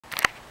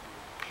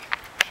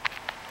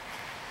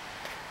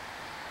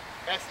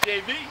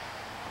SJB.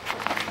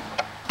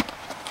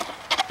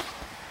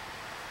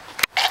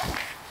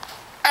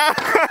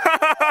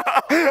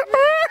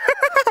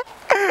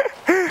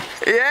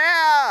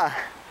 Yeah!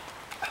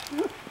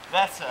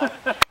 That's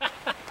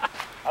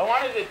I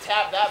wanted to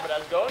tap that, but I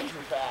was going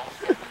too fast.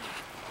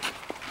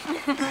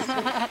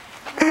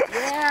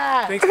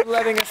 Yeah! Thanks for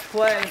letting us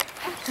play.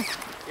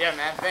 Yeah,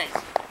 man, thanks.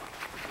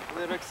 A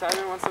little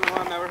excitement once in a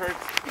while never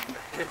hurts.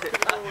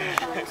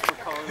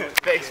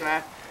 Thanks,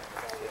 man.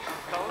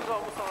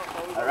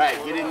 Alright,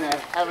 get in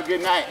there. Have a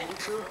good night.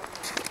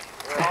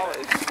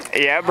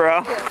 Yeah,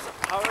 bro.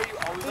 How are you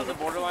always on the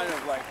borderline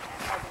of like,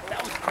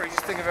 that was the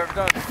craziest thing I've ever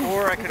done,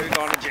 or I could have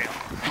gone to jail?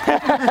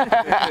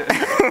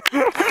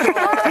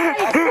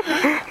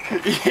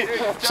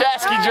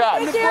 Chasky drop.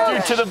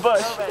 Dude, to the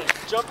bush.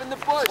 Jump in the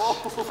bush.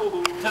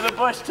 To the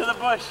bush, to the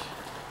bush.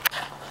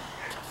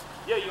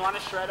 Yo, you want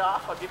to shred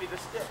off? I'll give you the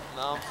stick.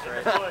 No,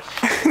 In the bush.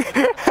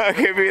 I'll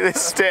give you the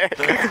stick.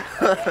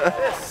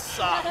 This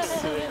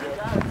sucks.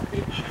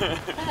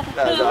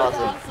 That was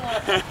awesome.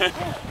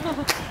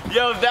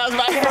 Yo, that was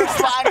my first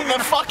line of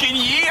the fucking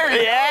year.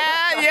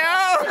 Yeah,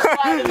 yo!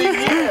 First line of the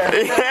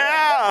year.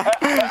 Yeah!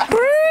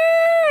 Woo!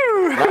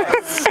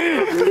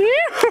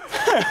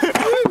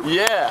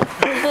 Yeah.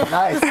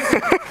 Nice.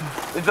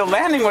 If the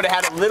landing would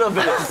have had a little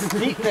bit of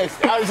steepness,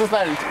 I was just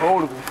landing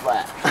totally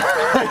flat.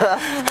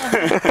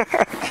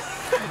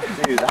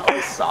 Dude, that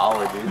was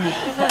solid, dude.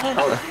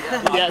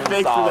 Yeah,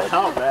 thanks for the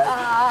help,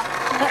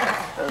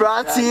 man.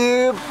 Brought to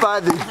you by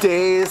the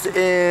Dayz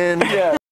Inn. Yeah.